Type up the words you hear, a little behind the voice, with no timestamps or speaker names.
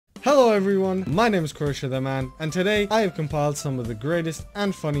Hello everyone, my name is Croatia.TheMan, and today I have compiled some of the greatest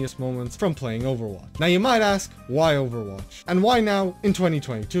and funniest moments from playing Overwatch. Now you might ask, why Overwatch? And why now in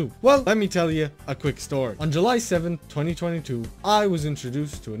 2022? Well, let me tell you a quick story. On July 7th, 2022, I was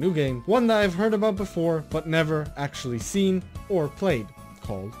introduced to a new game, one that I've heard about before, but never actually seen or played,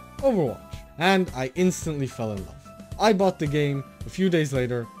 called Overwatch. And I instantly fell in love. I bought the game a few days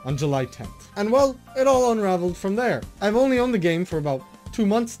later on July 10th. And well, it all unraveled from there. I've only owned the game for about 2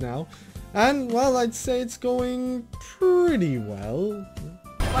 months now, and well, I'd say it's going pretty well.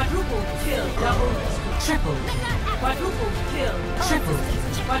 Quadruple kill, double, triple, quadruple kill, triple,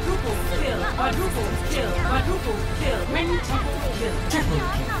 quadruple kill, quadruple kill, quadruple kill, quintuple kill, triple,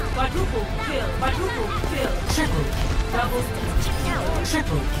 quadruple kill, triple, double,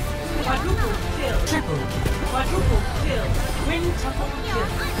 triple, quadruple kill, triple, quadruple kill, quintuple kill.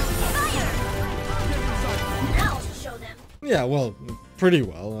 Now to show them. Yeah, well, pretty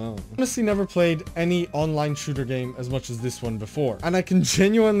well. Honestly, never played any online shooter game as much as this one before, and I can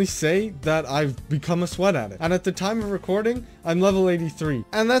genuinely say that I've become a sweat at it. And at the time of recording, I'm level 83,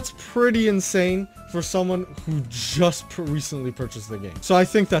 and that's pretty insane for someone who just recently purchased the game. So I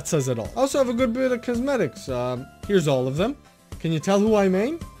think that says it all. I also have a good bit of cosmetics. Here's all of them. Can you tell who I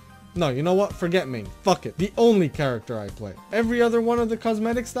main? No, you know what? Forget main. Fuck it. The only character I play. Every other one of the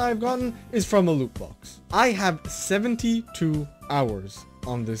cosmetics that I've gotten is from a loot box. I have 72 hours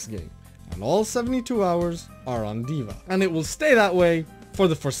on this game, and all 72 hours are on D.Va, and it will stay that way for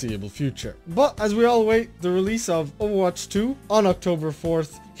the foreseeable future. But as we all wait the release of Overwatch 2 on October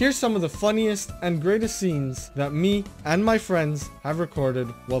 4th, here's some of the funniest and greatest scenes that me and my friends have recorded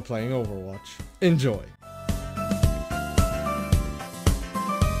while playing Overwatch. Enjoy.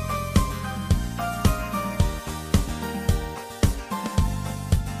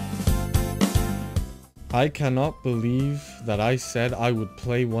 I cannot believe that I said I would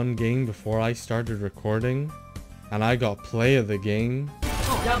play one game before I started recording, and I got play of the game.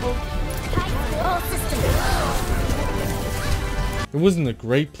 It wasn't a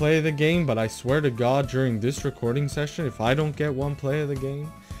great play of the game, but I swear to God, during this recording session, if I don't get one play of the game,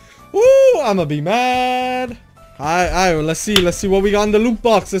 woo, I'ma be mad. Let's see what we got in the loot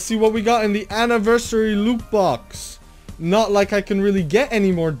box. Let's see what we got in the anniversary loot box. Not like I can really get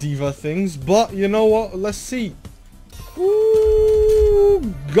any more D.Va things, but you know what? Let's see. Ooh,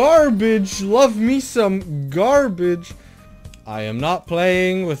 garbage. Love me some garbage. I am not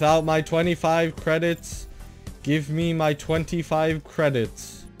playing without my 25 credits. Give me my 25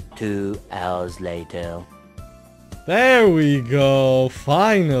 credits. 2 hours later. There we go.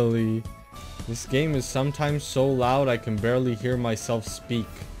 Finally. This game is sometimes so loud I can barely hear myself speak.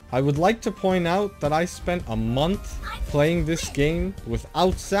 I would like to point out that I spent a month playing this game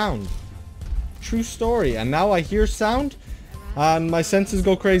without sound. True story. And now I hear sound and my senses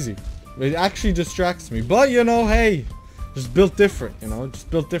go crazy. It actually distracts me. But, you know, hey, just built different, you know, just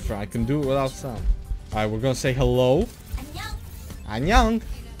built different. I can do it without sound. Alright, we're going to say hello. Annyeong.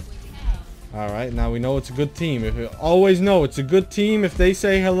 Alright, now we know it's a good team. If you always know it's a good team if they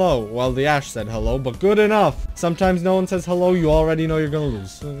say hello. Well, the Ash said hello, but good enough. Sometimes no one says hello, you already know you're gonna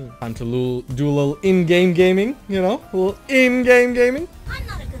lose. Time to do a little in-game gaming, you know? A little in-game gaming. I'm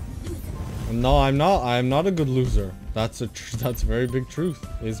not a good loser. No, I'm not. I'm not a good loser. That's a very big truth.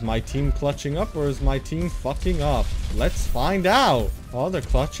 Is my team clutching up or is my team fucking up? Let's find out. Oh, they're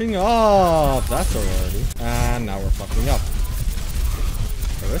clutching up. That's a rarity. And now we're fucking up.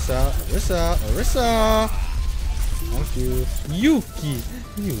 Orisa. Thank you. Yuki.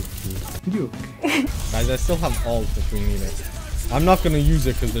 Guys, I still have ult if we need it. I'm not gonna use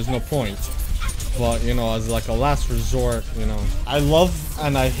it because there's no point. But, you know, as like a last resort, you know. I love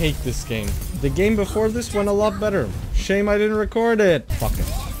and I hate this game. The game before this went a lot better. Shame I didn't record it. Fuck it.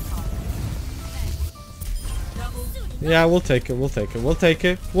 Yeah, we'll take it. We'll take a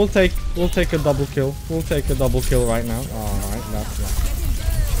double kill. We'll take a double kill right now. Alright,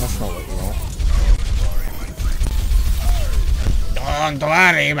 that's not what we want. Don't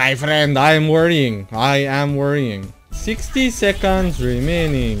worry, my friend. I am worrying. 60 seconds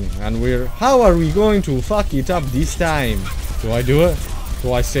remaining. And how are we going to fuck it up this time? Do I do it?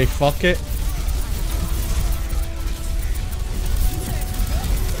 Do I say fuck it?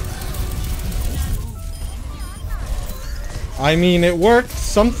 I mean, it worked.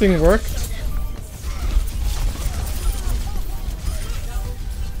 Something worked.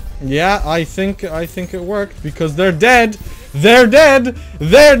 Yeah, I think it worked because they're dead. They're dead.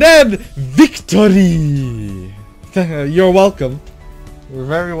 Victory. You're welcome. You're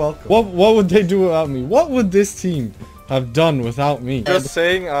very welcome. What would they do without me? What would this team have done without me. Just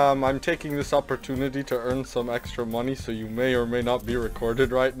saying, I'm taking this opportunity to earn some extra money, so you may or may not be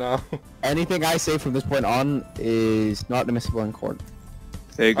recorded right now. Anything I say from this point on is not admissible in court.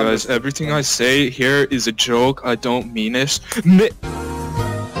 Hey guys, everything I say here is a joke. I don't mean it.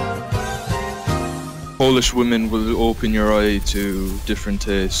 Polish women will open your eye to different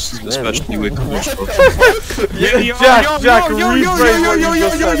tastes, especially with commercials. Jack, rephrase what you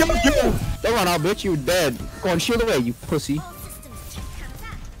just said. Come on, I'll bet you dead. Go on, shield away, you pussy.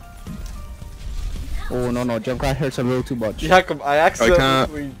 Oh no, Junkrat hurts a little too much. Jacob, I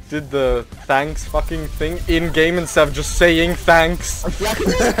accidentally did the thanks fucking thing in game instead of just saying thanks.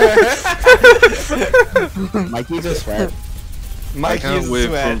 Mikey's a sweat. I can't wait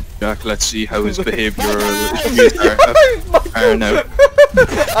for Jack. Let's see how his behavioral issues are now.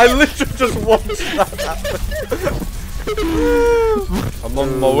 I literally just watched that happen. I'm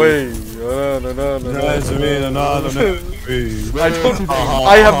on my way.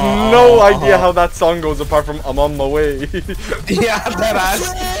 I have no idea how that song goes apart from I'm on my way. Yeah, that ass.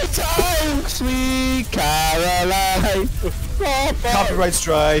 Sweet Caroline. Copyright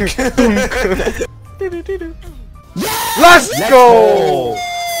strike. Let's go!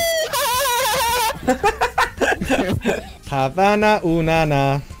 Havana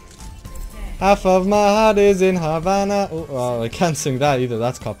Unana. Half of my heart is in Havana. Oh, I can't sing that either.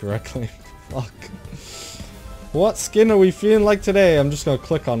 That's copyright claim. Fuck. What skin are we feeling like today? I'm just gonna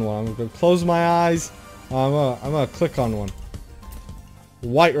click on one. I'm gonna close my eyes. I'm gonna click on one.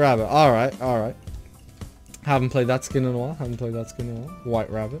 White rabbit. Alright. Haven't played that skin in a while. White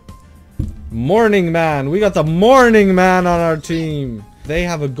rabbit. Morning Man. We got the Morning Man on our team. They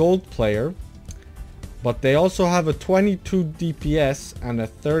have a gold player, but they also have a 22 DPS and a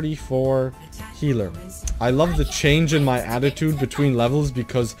 34 healer. I love the change in my attitude between levels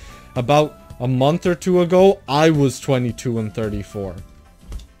because about a month or two ago, I was 22 and 34.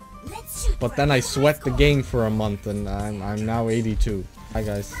 But then I sweat the game for a month and I'm now 82. Hi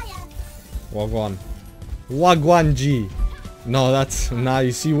guys. Wagwan. Wagwanji. No, that's... Nah,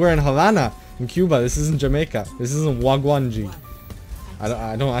 you see, we're in Havana, in Cuba. This isn't Jamaica. This isn't Wagwanji.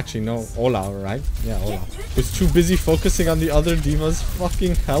 I don't actually know. Hola, right? Yeah, hola. I was too busy focusing on the other D.Va's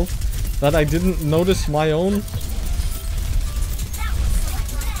fucking health that I didn't notice my own.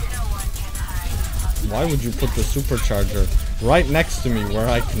 Why would you put the supercharger right next to me where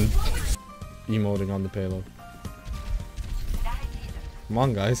I can... Emoting on the payload. Come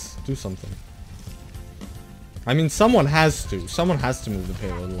on, guys. Do something. I mean, someone has to. Someone has to move the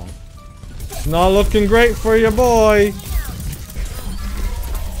payload along. It's not looking great for your boy.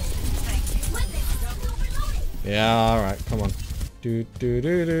 Yeah, alright, come on.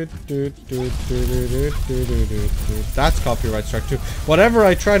 That's copyright strike too. Whatever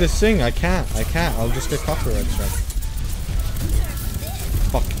I try to sing, I can't. I'll just get copyright strike.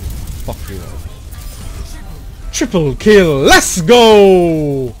 Fuck you. Triple kill. Let's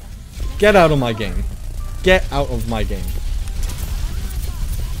go! Get out of my game. Get out of my game.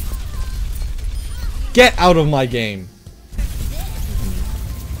 Get out of my game.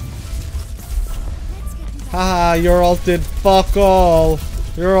 Haha, you're ulted. Fuck all.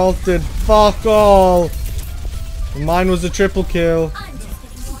 You're ulted. Fuck all. Mine was a triple kill.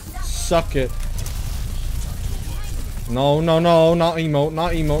 Suck it. No, not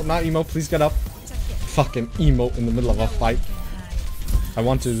emote. Please get up. Fucking emote in the middle of a fight. I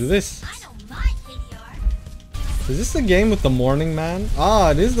want to do this. Is this the game with the Morning Man?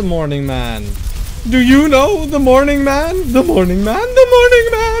 Ah, it is the Morning Man. Do you know the Morning Man? The Morning Man? The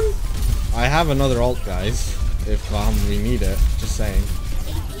Morning Man! I have another ult, guys. If we need it. Just saying.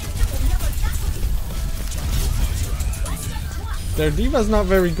 Their D.Va's not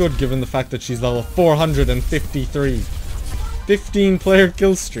very good given the fact that she's level 453. 15 player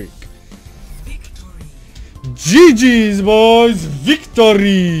kill streak. GG's, boys!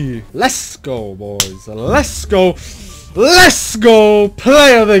 Victory! Let's go, boys. Let's go. Let's go!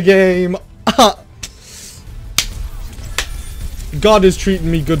 Play of the game. God is treating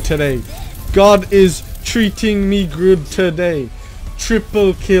me good today. God is treating me good today.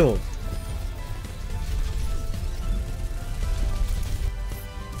 Triple kill.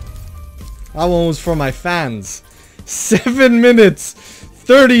 That one was for my fans. 7 minutes,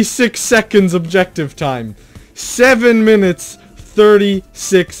 36 seconds objective time. 7 minutes,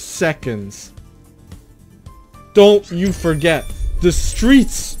 36 seconds. Don't you forget. The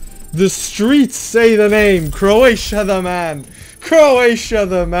streets say the name. Croatia.TheMan.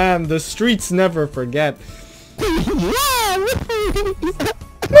 Croatia.TheMan. The streets never forget.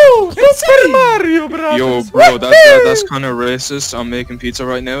 Super Mario Bros. Yo, bro, that's kind of racist. I'm making pizza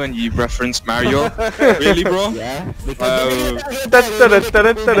right now, and you referenced Mario. Really, bro? Yeah.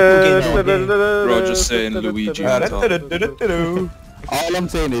 Bro, just saying Luigi. On top. All I'm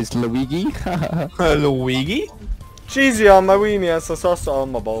saying is Luigi. Luigi? Cheesy on my weenie and salsa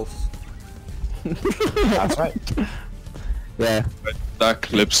on my balls. That's right. Yeah. That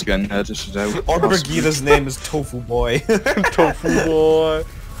clip's getting edited out. Or Brigida's name is Tofu Boy. Tofu boy.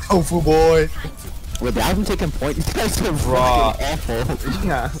 Tofu Boy. Wait, they haven't taken point. These guys are Raw. fucking awful.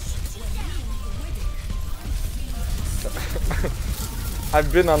 Yeah.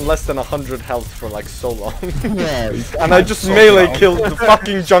 I've been on less than 100 health for like so long. Yeah. And I just melee killed the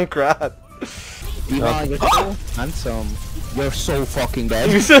fucking Junkrat. D.Va, you're so handsome. You're so fucking dead.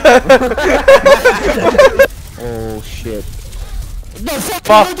 Oh shit. No,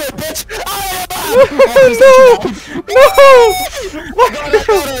 fuck you, bitch! No!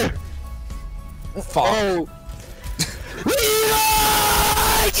 Fuck. Oh.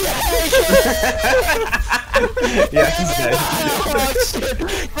 Yeah, he's dead.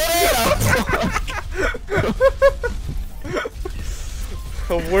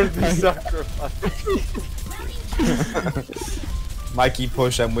 A worthy sacrifice. Mikey,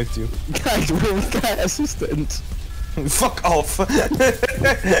 push, I'm with you. Guys, we've got assistant. Fuck off.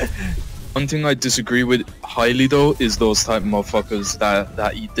 One thing I disagree with highly though is those type of motherfuckers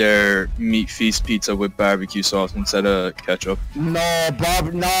that eat their meat feast pizza with barbecue sauce instead of ketchup. No,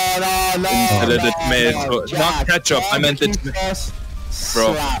 Bob, no. Instead of the tomato, not ketchup. I meant the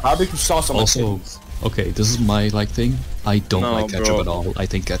bro. Barbecue sauce on Also, okay, this is my like thing. I don't No, like ketchup bro. at all. I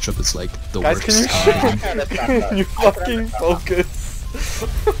think ketchup is like the Guys, worst. can you you fucking focus?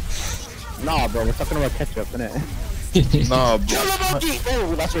 Nah, bro, we're talking about ketchup, innit? Nah, bro. Kill the monkey!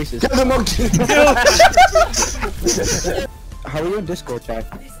 Oh, that's racist. the monkey. How are you in Discord, chat?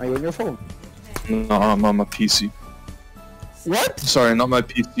 Are you on your phone? No, I'm on my PC. What? Sorry, not my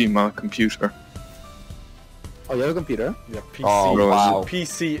PC, my computer. Oh, you have a computer? Yeah, PC. Oh, wow.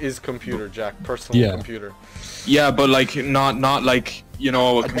 PC is computer, Jack. Personal Yeah. computer. Yeah, but like not like you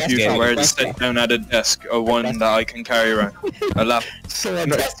know a computer desktop, where it's desktop. sit down at a desk, a one that I can carry around. A laptop. So,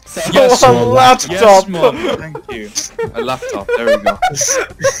 Yes, a laptop. Yes, Mom. Thank you. A laptop. There we go.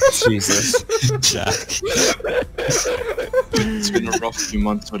 Jesus. Jack. It's been a rough few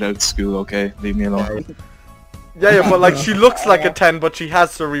months without school. Okay, leave me alone. Yeah, but like she looks like a 10, but she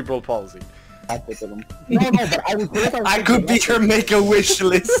has cerebral palsy. No, but I was I could be her make-a-wish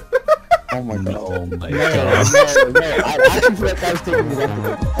list. Oh my god. Oh my No, god. I actually feel like I was taking you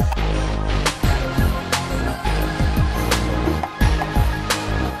back.